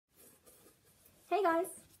Hey guys!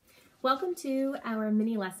 Welcome to our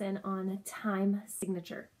mini lesson on time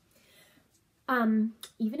signature. Even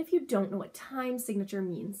if you don't know what time signature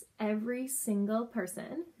means, every single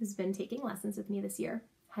person who's been taking lessons with me this year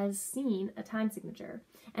has seen a time signature.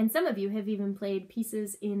 And some of you have even played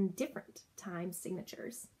pieces in different time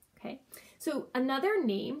signatures, okay? So another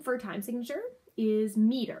name for a time signature is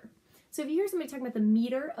meter. So if you hear somebody talking about the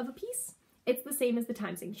meter of a piece, it's the same as the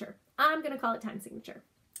time signature. I'm gonna call it time signature.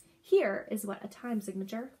 Here is what a time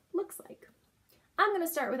signature looks like. I'm going to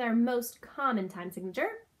start with our most common time signature,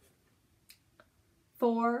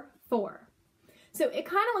 4-4. So it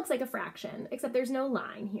kind of looks like a fraction, except there's no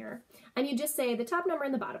line here. And you just say the top number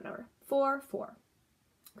and the bottom number, 4-4.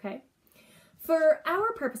 Okay? For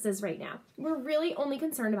our purposes right now, we're really only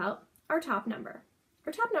concerned about our top number.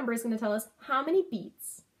 Our top number is going to tell us how many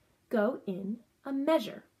beats go in a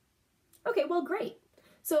measure. Okay, well, great.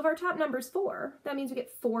 So if our top number is 4, that means we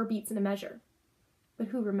get 4 beats in a measure. But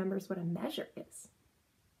who remembers what a measure is?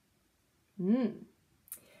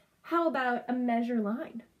 How about a measure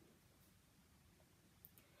line?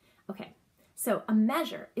 Okay, so a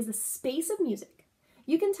measure is a space of music.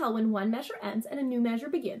 You can tell when one measure ends and a new measure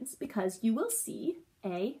begins because you will see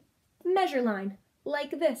a measure line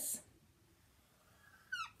like this.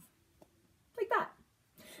 Like that.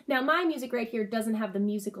 Now my music right here doesn't have the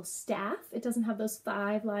musical staff. It doesn't have those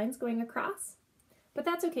 5 lines going across, but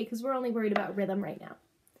that's okay because we're only worried about rhythm right now.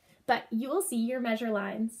 But you will see your measure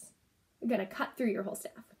lines are going to cut through your whole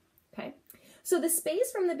staff, okay? So the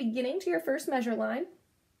space from the beginning to your first measure line,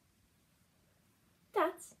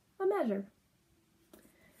 that's a measure.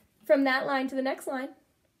 From that line to the next line,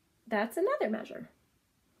 that's another measure,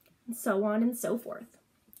 and so on and so forth.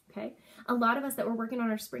 Okay, a lot of us that were working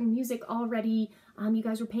on our spring music already, you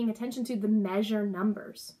guys were paying attention to the measure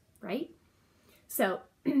numbers, right? So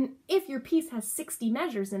if your piece has 60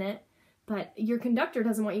 measures in it, but your conductor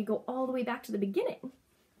doesn't want you to go all the way back to the beginning,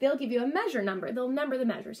 they'll give you a measure number. They'll number the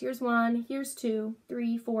measures. Here's 1, here's 2,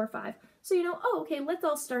 3, 4, 5. So you know, oh, okay, let's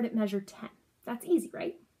all start at measure 10. That's easy,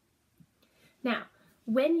 right? Now,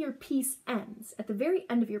 when your piece ends, at the very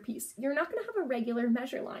end of your piece, you're not going to have a regular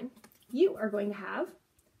measure line. You are going to have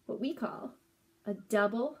what we call a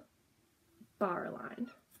double bar line,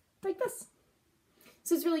 like this.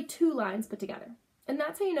 So it's really 2 lines put together. And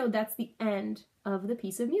that's how you know that's the end of the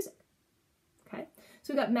piece of music. Okay,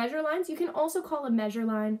 so we've got measure lines. You can also call a measure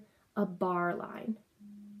line a bar line.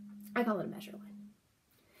 I call it a measure line.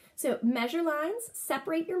 So measure lines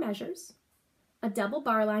separate your measures. A double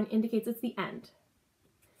bar line indicates it's the end.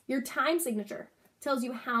 Your time signature tells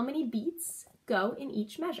you how many beats go in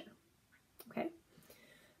each measure. Okay.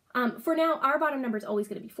 For now, our bottom number is always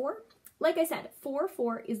going to be 4. Like I said,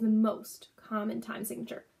 4-4 is the most common time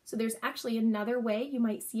signature. So there's actually another way you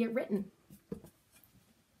might see it written.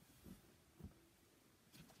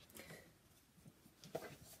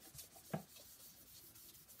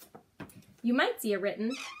 You might see it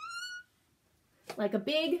written like a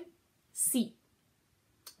big C.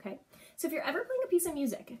 Okay, so if you're ever playing a piece of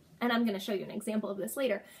music, and I'm going to show you an example of this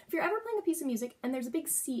later, if you're ever playing a piece of music and there's a big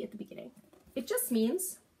C at the beginning, it just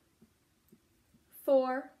means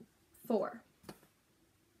 4-4.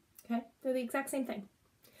 Okay, they're the exact same thing.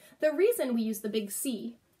 The reason we use the big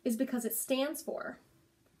C is because it stands for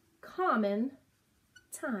common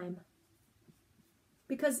time.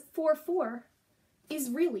 Because 4-4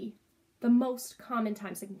 is really the most common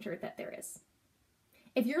time signature that there is.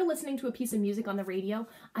 If you're listening to a piece of music on the radio,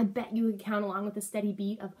 I bet you would count along with a steady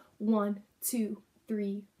beat of 1, 2,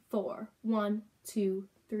 3, 4, 1, 2,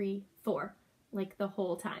 3, 4, like the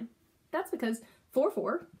whole time. That's because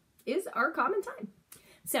 4-4 is our common time.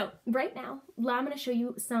 So right now, I'm going to show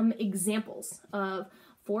you some examples of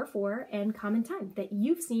 4-4 and common time that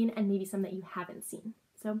you've seen and maybe some that you haven't seen.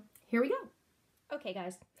 So here we go. Okay,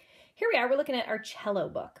 guys, here we are. We're looking at our cello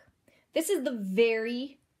book. This is the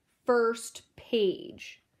very first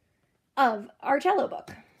page of our cello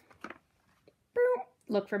book.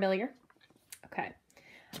 Look familiar? Okay.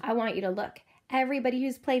 I want you to look. Everybody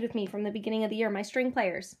who's played with me from the beginning of the year, my string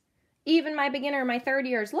players, even my beginner, my 3rd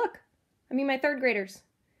years, look. I mean my 3rd graders.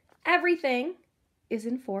 Everything is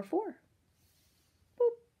in 4-4. Boop.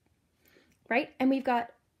 Right? And we've got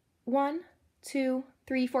 1, 2,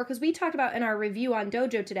 3, 4, because we talked about in our review on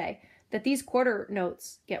Dojo today that these quarter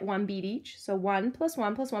notes get 1 beat each. So 1 plus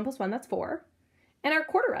 1 plus 1 plus 1, that's 4. And our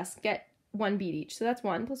quarter rests get 1 beat each. So that's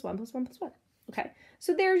 1 plus 1 plus 1 plus 1. Okay,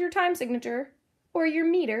 so there's your time signature or your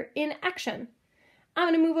meter in action. I'm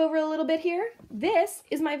going to move over a little bit here. This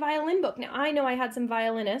is my violin book. Now, I know I had some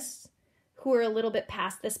violinists who are a little bit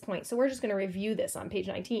past this point, so we're just going to review this on page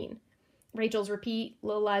 19. Rachel's Repeat,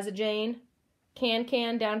 Little Liza Jane,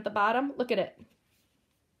 Can down at the bottom. Look at it.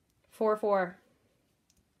 4, 4,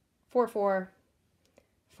 4, 4,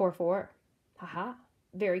 4, 4. Haha,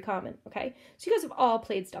 very common, okay? So you guys have all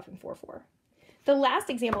played stuff in 4, 4. The last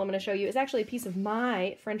example I'm going to show you is actually a piece of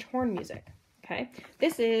my French horn music, okay?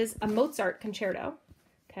 This is a Mozart concerto,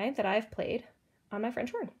 okay, that I've played on my French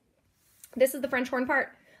horn. This is the French horn part.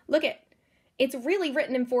 Look it. It's really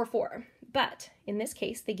written in 4, 4, but in this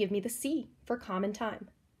case, they give me the C for common time.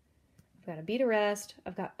 I've got a beat arrest.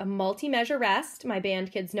 I've got a multi-measure rest. My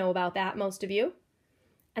band kids know about that, most of you.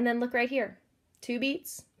 And then look right here. 2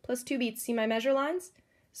 beats plus 2 beats. See my measure lines?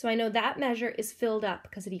 So I know that measure is filled up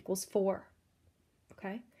because it equals 4.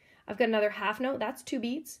 Okay? I've got another half note. That's 2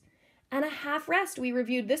 beats. And a half rest. We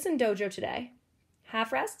reviewed this in Dojo today.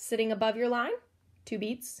 Half rest, sitting above your line. 2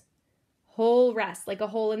 beats. Whole rest, like a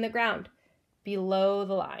hole in the ground, below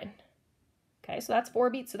the line. Okay, so that's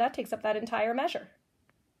 4 beats. So that takes up that entire measure.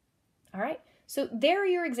 All right, so there are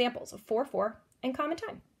your examples of 4, 4 and common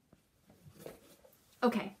time.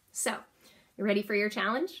 Okay, so you ready for your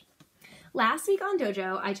challenge? Last week on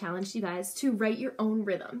Dojo, I challenged you guys to write your own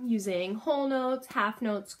rhythm using whole notes, half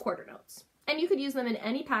notes, quarter notes. And you could use them in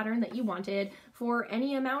any pattern that you wanted for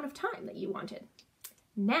any amount of time that you wanted.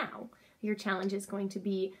 Now, your challenge is going to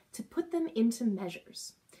be to put them into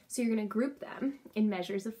measures. So you're going to group them in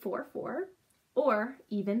measures of 4, 4 or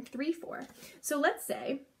even 3, 4. So let's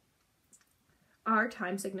say our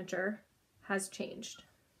time signature has changed.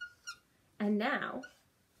 And now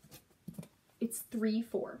it's 3,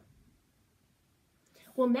 4.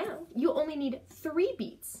 Well, now you only need 3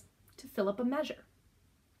 beats to fill up a measure.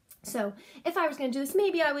 So if I was going to do this,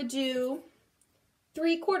 maybe I would do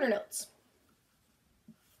 3 quarter notes.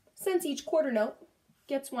 Since each quarter note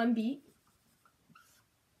gets 1 beat,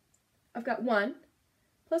 I've got 1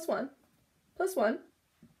 plus 1 plus 1.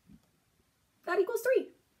 That equals 3.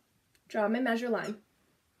 Draw my measure line.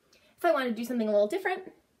 If I want to do something a little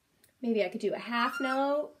different, maybe I could do a half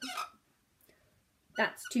note.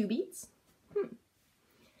 That's 2 beats.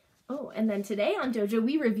 Oh, and then today on Dojo,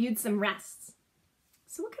 we reviewed some rests.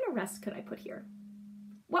 So what kind of rest could I put here?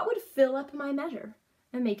 What would fill up my measure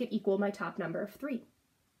and make it equal my top number of 3?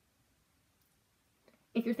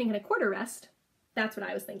 If you're thinking a quarter rest, that's what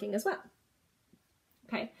I was thinking as well.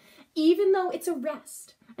 Okay, even though it's a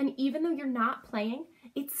rest, and even though you're not playing,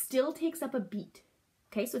 it still takes up a beat.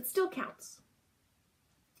 Okay, so it still counts.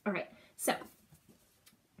 All right, so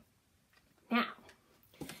now,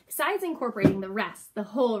 besides incorporating the rest, the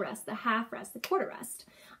whole rest, the half rest, the quarter rest,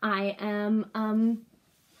 I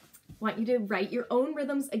want you to write your own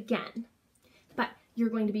rhythms again, but you're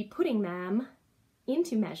going to be putting them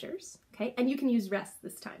into measures, okay? And you can use rest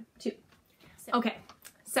this time too. Okay,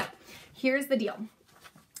 so here's the deal.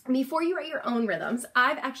 Before you write your own rhythms,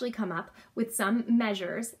 I've actually come up with some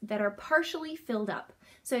measures that are partially filled up.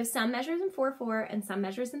 So I have some measures in 4, 4 and some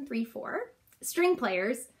measures in 3, 4. String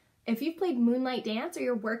players, if you've played Moonlight Dance or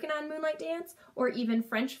you're working on Moonlight Dance or even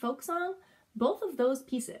French folk song, both of those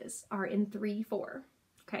pieces are in 3, 4,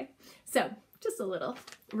 okay? So just a little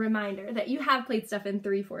reminder that you have played stuff in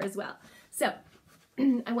 3, 4 as well. So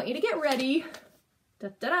I want you to get ready,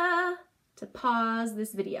 to pause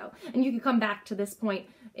this video. And you can come back to this point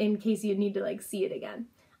in case you need to like see it again.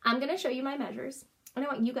 I'm gonna show you my measures and I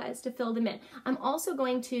want you guys to fill them in. I'm also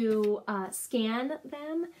going to scan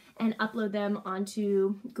them and upload them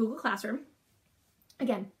onto Google Classroom.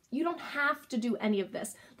 Again, you don't have to do any of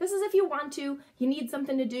this. This is if you want to, you need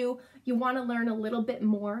something to do, you want to learn a little bit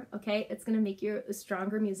more, okay? It's going to make you a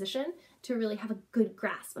stronger musician to really have a good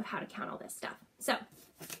grasp of how to count all this stuff. So,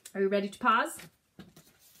 are you ready to pause?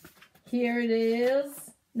 Here it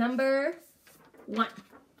is, number 1.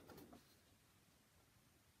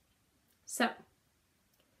 So,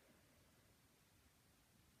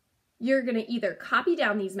 you're going to either copy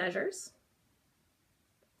down these measures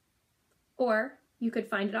or you could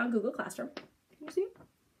find it on Google Classroom. Can you see?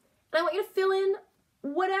 And I want you to fill in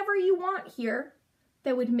whatever you want here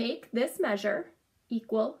that would make this measure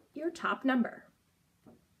equal your top number.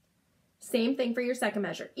 Same thing for your second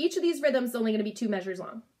measure. Each of these rhythms is only going to be 2 measures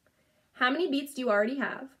long. How many beats do you already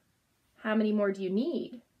have? How many more do you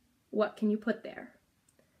need? What can you put there?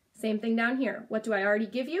 Same thing down here. What do I already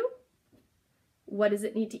give you? What does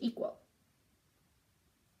it need to equal?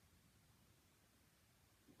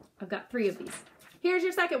 I've got 3 of these. Here's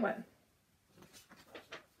your second one.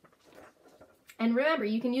 And remember,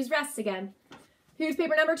 you can use rests again. Here's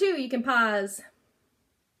paper number 2. You can pause.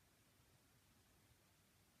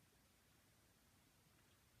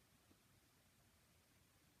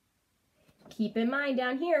 Keep in mind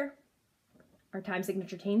down here, our time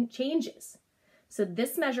signature changes. So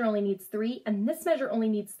this measure only needs 3 and this measure only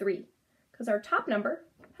needs 3 because our top number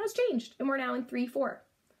has changed and we're now in 3, 4.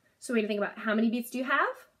 So we need to think about how many beats do you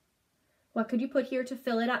have? What could you put here to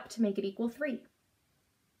fill it up to make it equal 3?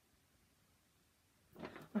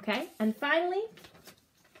 Okay, and finally,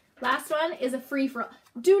 last one is a free-for-all.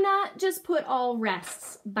 Do not just put all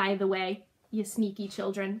rests, by the way, you sneaky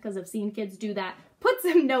children, because I've seen kids do that. Put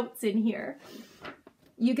some notes in here.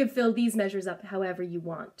 You can fill these measures up however you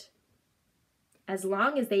want, as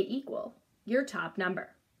long as they equal your top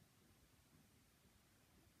number.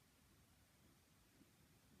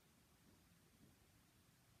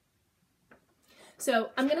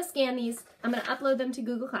 So I'm going to scan these. I'm going to upload them to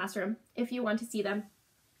Google Classroom if you want to see them.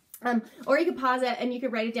 Or you could pause it and you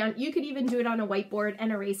could write it down. You could even do it on a whiteboard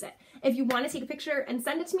and erase it. If you want to take a picture and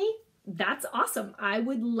send it to me, that's awesome. I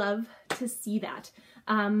would love to see that.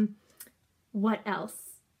 What else?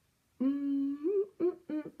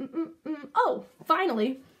 Oh,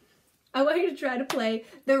 finally, I want you to try to play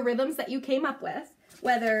the rhythms that you came up with,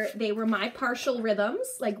 whether they were my partial rhythms,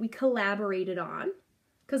 like we collaborated on,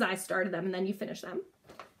 because I started them and then you finished them,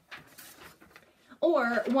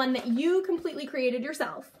 or one that you completely created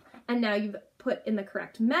yourself and now you've put in the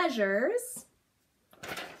correct measures.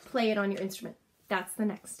 Play it on your instrument. That's the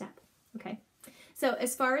next step, okay? So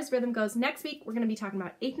as far as rhythm goes, next week we're going to be talking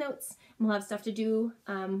about eighth notes, and we'll have stuff to do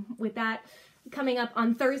with that. Coming up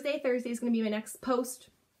on Thursday. Thursday is going to be my next post.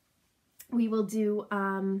 We will do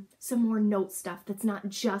some more note stuff that's not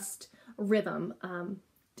just rhythm.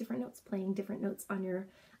 Different notes, playing different notes on your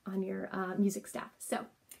music staff. So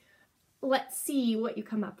let's see what you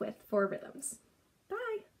come up with for rhythms.